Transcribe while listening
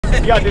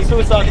You gotta do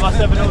suicide to my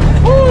 7-0.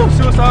 Woo!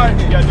 Suicide?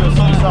 You gotta do a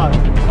suicide.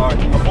 Alright.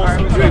 A full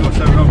suicide. You ain't gonna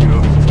 7-0 me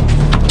though.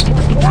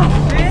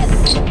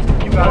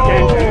 You got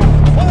it.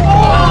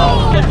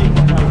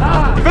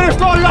 Finish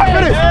strong, you gotta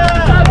finish!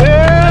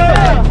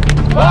 Yeah!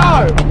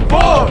 5, 4!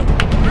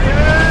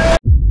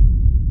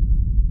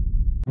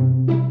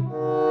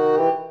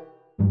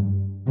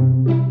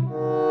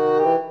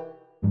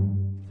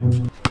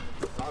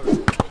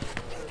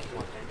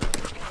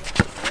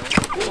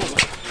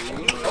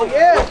 Oh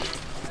yeah!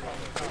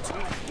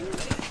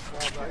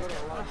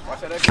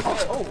 Watch that extra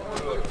step. Oh!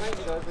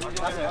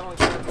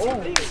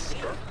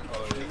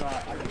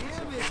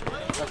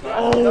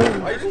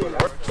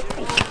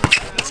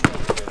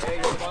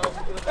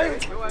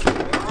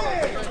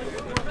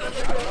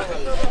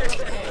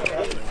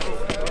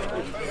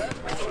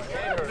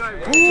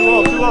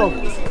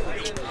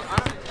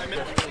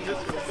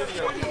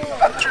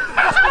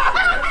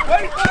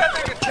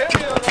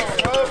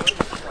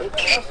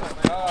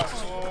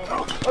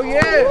 Oh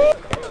yeah!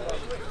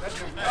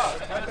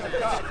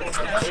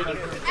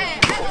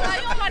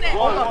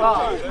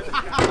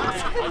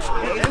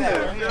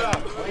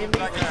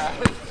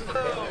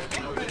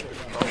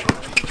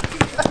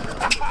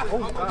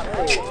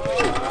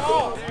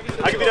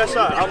 I can be that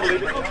shot. I don't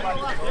believe it.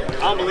 I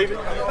don't believe it.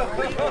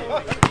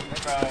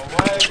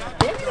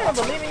 You don't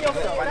believe in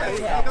yourself.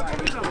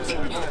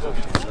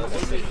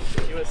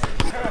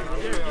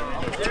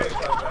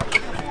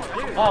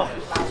 Oh,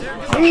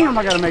 damn! I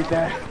gotta make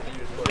that.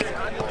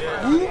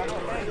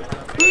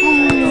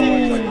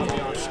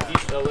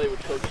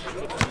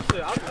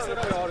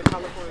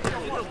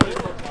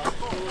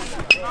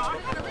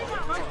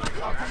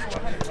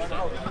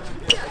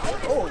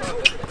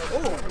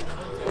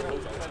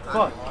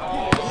 Fuck.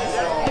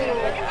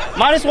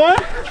 -1?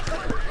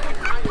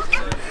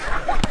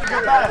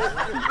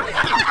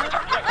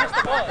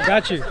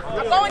 Got you.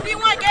 I'm going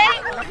D1,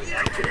 gang.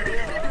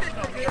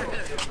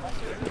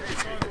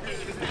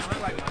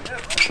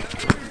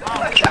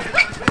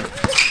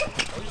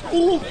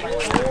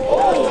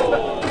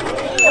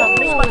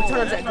 He's about to turn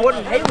into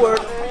Gordon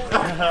Hayward.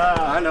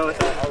 I know it.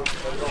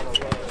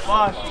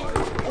 Watch.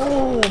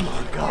 Oh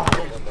my god.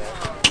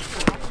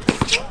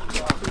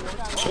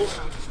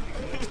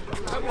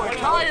 We're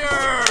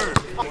tired.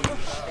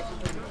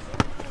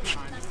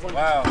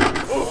 Wow.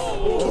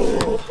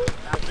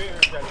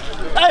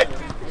 Hey!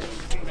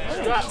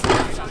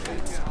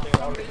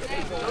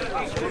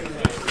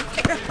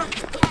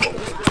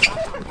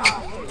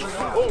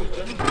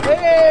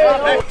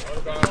 Hey!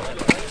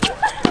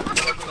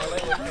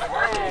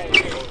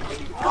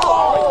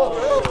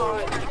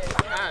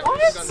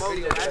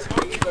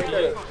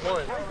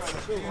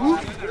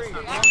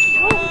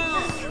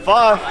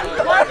 Five.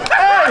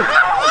 Hey!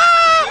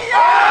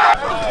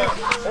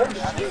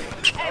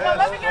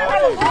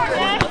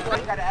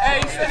 Hey,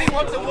 he said he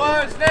wants the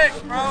ones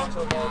next, bro.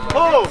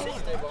 Who?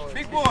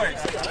 Big boys.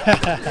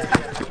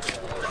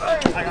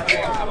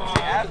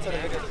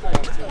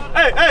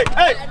 Hey, hey,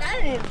 hey!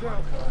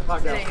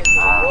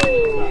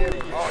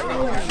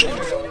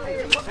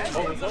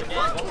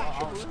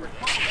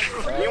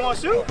 You want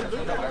to shoot?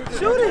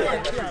 Shoot it!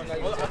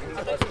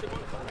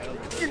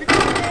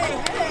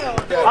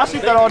 I'll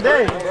shoot that all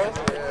day.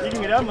 You give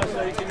me that much,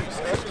 so you can.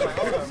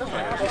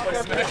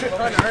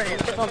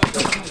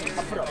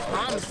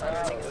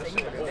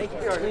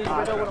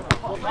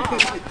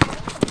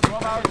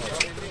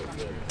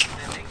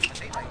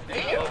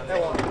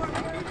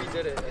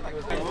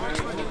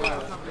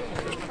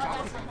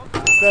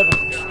 Seven.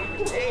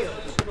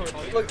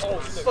 Look,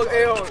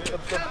 L, the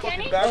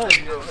fucking backwards.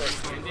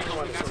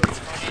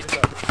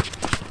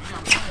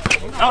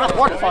 Oh, that's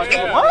water fight.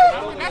 What?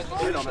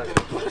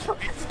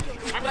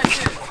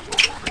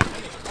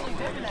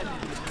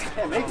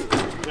 Can't make it.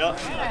 Yeah.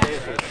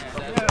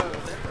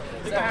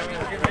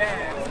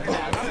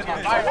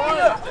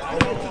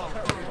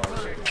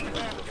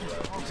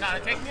 Trying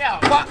to take me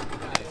out. What?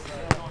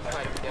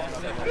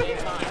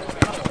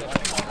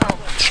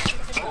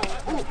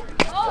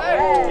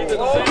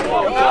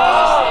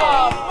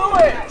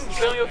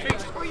 Stay on your feet.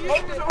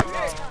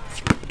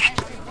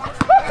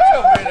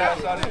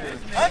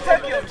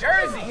 Untuck your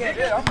jersey.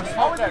 Yeah, I'm going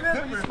to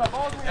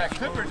that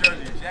Clipper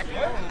jersey.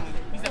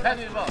 He's the best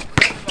in the ball.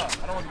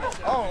 I don't want the ball.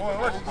 Oh,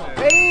 what you doing?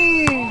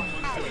 Hey!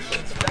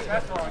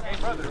 That's wrong. Hey,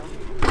 brother.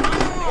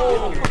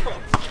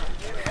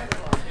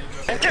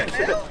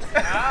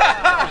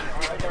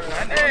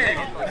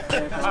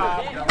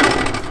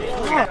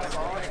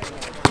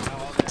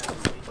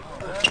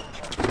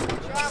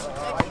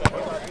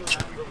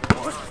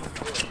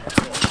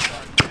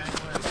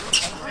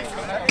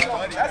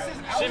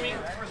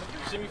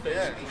 Shimmy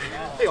face.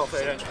 He gonna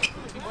say that.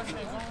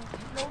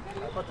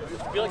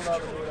 Feel like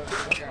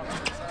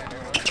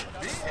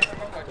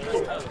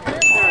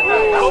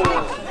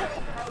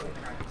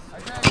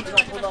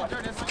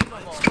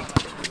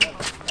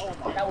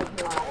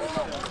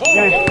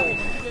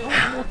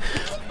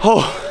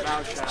Oh,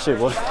 shit,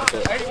 boy.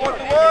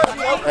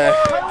 Hey,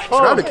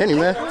 subscribe to Kenny,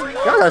 man.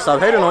 Y'all gotta stop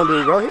hating on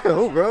dude, bro. He can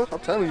hoop, bro. I'm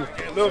telling you.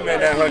 Little man,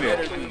 that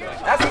 100.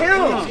 That's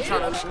him.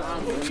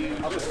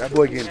 That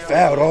boy getting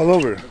fouled all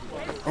over.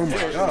 Oh my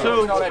God.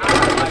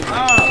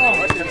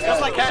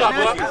 Just like Look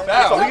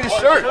at his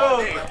shirt.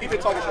 He been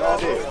talking shit all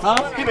day.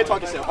 Huh? He been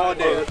talking shit all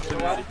day.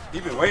 He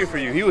been waiting for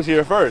you. He was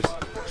here first.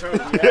 He was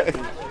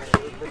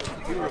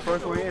the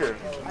first one here.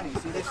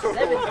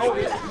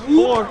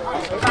 4.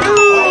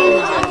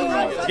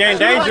 It's getting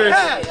dangerous.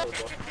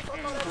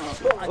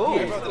 Oh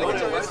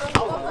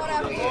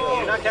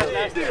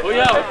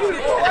yeah.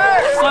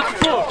 Slap the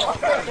floor.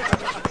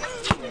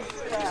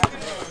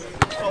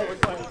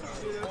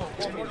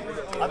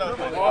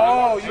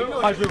 Oh, you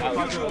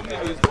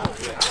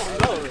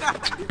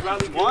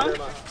one?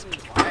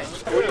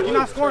 You're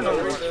not scoring no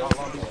more.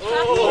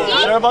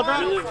 Sure about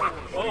that?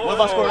 What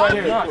about scoring right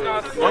here?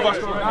 What about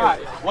scoring right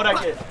here? What I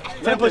get?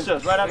 10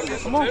 push-ups right after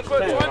this. Come on. 10.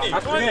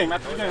 After the game.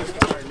 After the game. I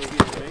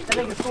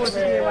think the score's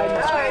here right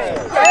now.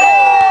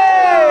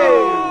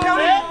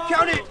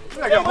 Count it.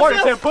 I got more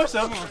than 10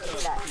 push-ups.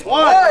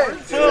 1,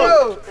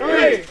 2,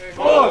 3,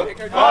 4,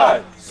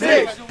 5,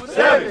 6,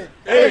 7,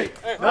 8,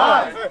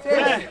 9,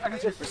 10.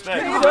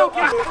 Respect.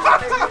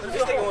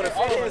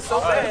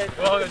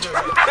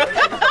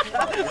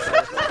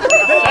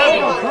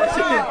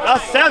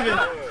 That's 7.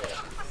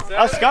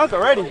 That's skunk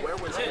already.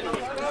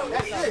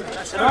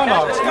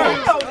 No.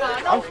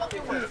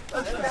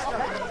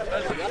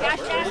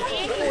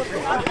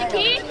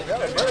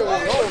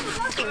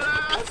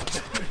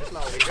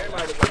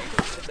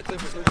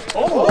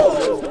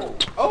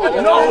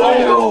 Oh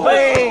no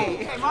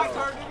way!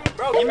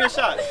 Bro, give me a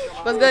shot.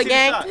 What's good,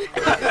 gang? I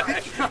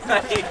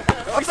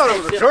thought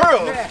it was a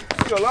girl. You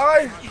gonna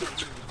lie?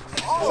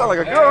 Sound like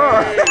a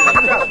girl.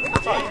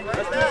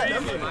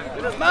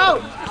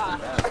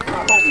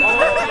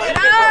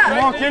 Come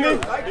on, Kenny.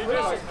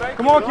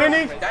 Come on,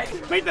 Kenny.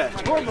 Make that.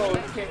 Come on,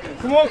 Kenny.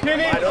 Come on,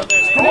 Kenny.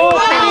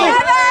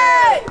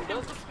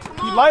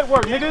 You light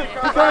work, nigga.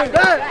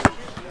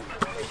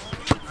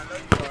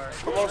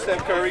 Come on,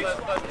 Steph Curry.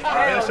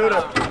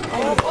 Shooter.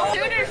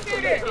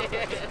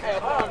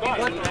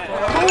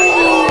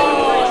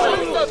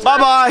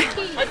 Bye-bye.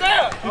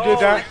 You did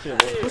that.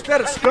 What's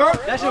that, a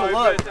skunk? That shit was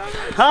what?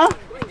 Huh?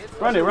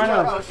 Run it, run it.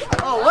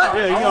 Oh, what?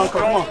 Yeah, you know,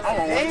 come on.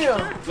 Damn.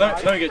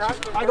 Let me get you.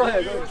 Go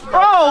ahead.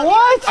 Bro,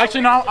 what?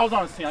 Actually, no, I was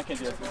on the scene. I can't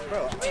do this.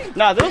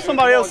 Nah, there was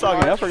somebody else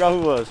talking. I forgot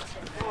who it was.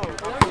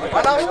 I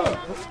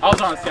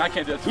was on the scene. I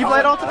can't do this. You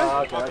played all today?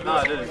 Okay. No,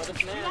 I didn't.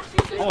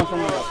 I want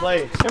someone to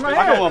play. I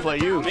don't want to play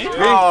you. Me?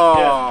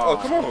 Oh,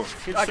 come on.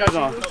 Keep the shoes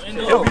on.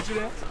 He'll beat you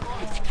there.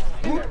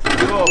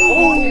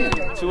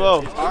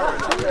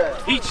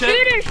 2-0. Heat check.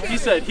 He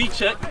said heat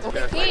check.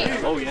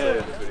 Oh,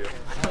 yeah.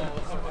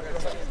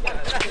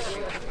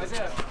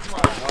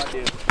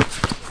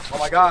 Oh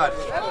my God.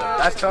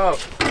 That's tough.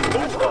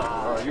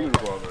 Alright, you need to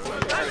go over.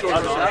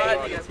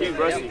 He's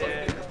rusty.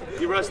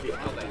 He's rusty.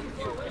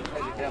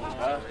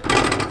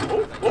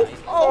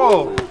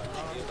 Oh!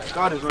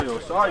 God is on your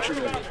side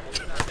today.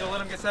 Don't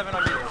let him get 7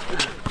 on video.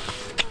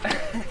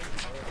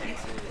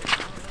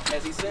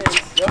 As he says.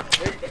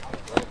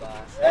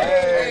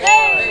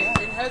 Hey!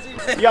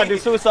 You gotta do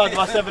suicide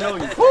by 7-0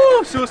 you.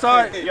 Woo!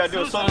 Suicide. You gotta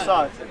do a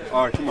suicide.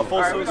 Alright, come on.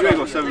 Full suicide. You ain't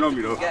gonna 7 on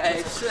me though.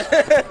 Guys.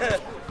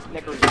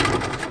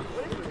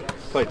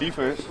 Play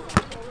defense.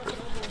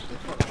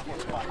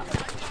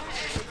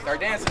 Start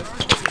dancing.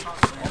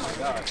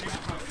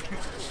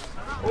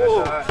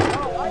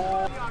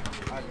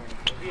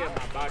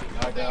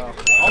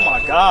 Oh my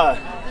God.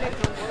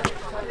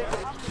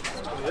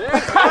 You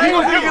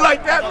gonna think it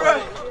like that, bro?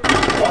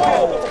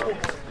 Oh.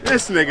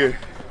 This nigga.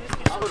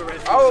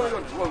 Oh,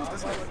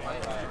 this nigga.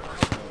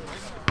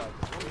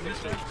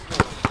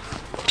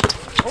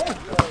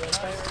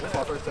 That's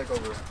my first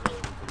takeover.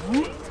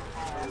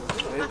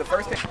 The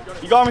first take.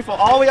 You got me from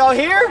all the way out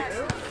here?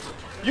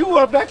 You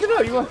want to back it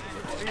up. You want?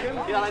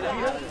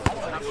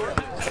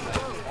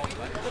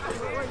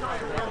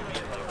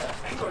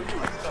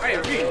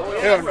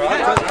 Hell no.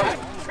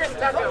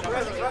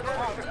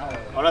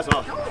 Oh, that's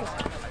off.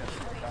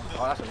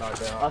 Oh, that's a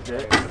knockdown. That's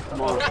it.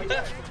 Come on. No,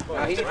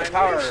 he needs the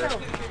power.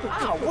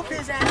 Whoop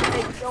his ass.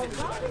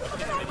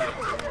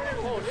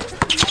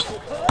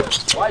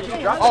 Why'd you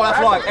drop? Oh, that's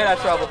why. And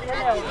that's trouble.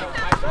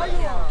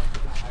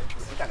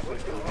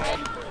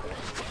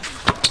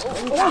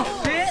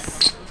 Oh,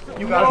 shit.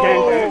 You got a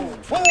game.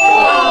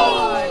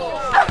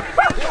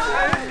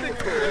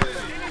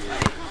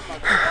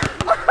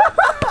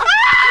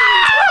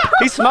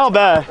 He smell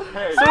bad.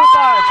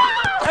 Suicide.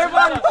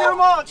 Everybody, cheer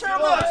him on. Cheer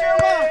him on. Cheer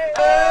him on.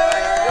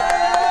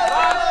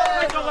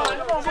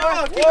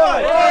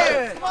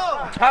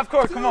 Half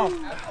court, come on.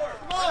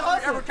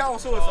 Ever count on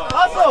suicide?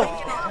 Hustle.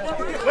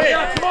 Wait,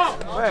 come on.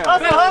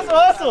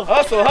 Hustle.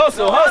 Hustle,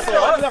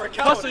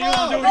 you want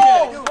to do it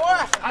again.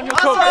 I'm your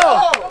coach.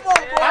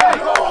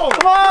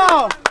 Come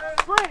on.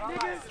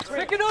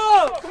 Pick it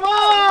up. Come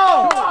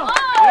on.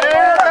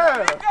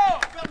 Yeah.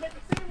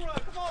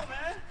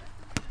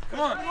 Come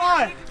on.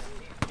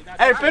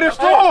 Hey, finish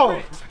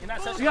strong. You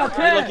got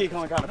 10.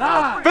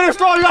 Finish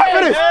strong. You got to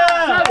finish.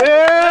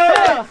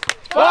 Yeah.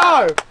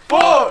 5,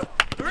 4,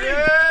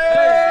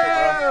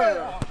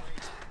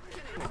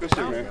 Good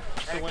shit, man.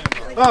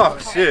 Oh,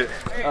 shit.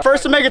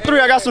 First to make it 3,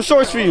 I got some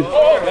shorts for you.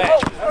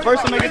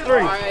 First to make it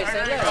 3.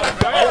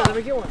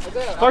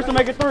 First to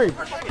make it 3.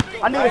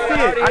 I need to see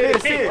it. I need to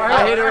see it.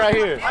 I hit it right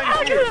here.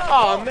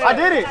 Oh, man. I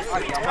did it.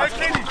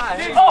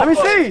 Let me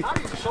see.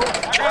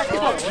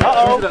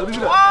 Uh-oh.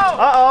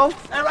 Uh-oh.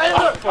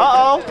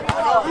 Uh-oh.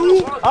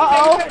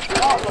 Uh-oh.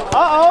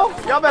 Uh-oh.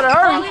 Y'all better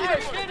hurry.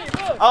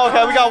 Oh,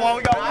 okay, we got one.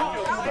 We got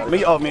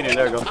one. Oh, medium.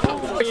 There we go.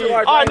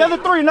 All right, another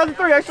 3. Another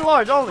 3. Extra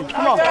large only.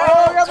 Come on.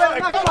 Oh, y'all better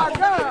knock my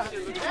God.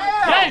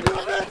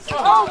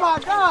 Oh, my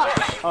God.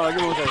 Oh,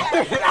 give me one second.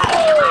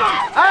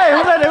 Hey, who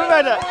made that? Who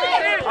made that?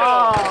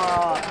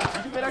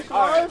 Did you get extra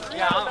large?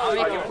 Yeah, I'll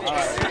make it.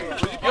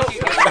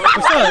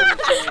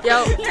 Yo,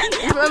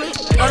 you feel me?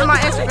 Go to my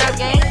Instagram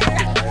game.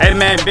 Hey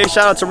man, big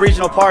shout out to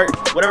Regional Park.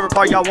 Whatever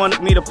park y'all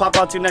want me to pop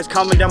out to next,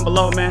 comment down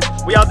below, man.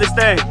 We out this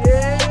thing.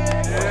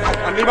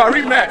 I need my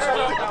rematch.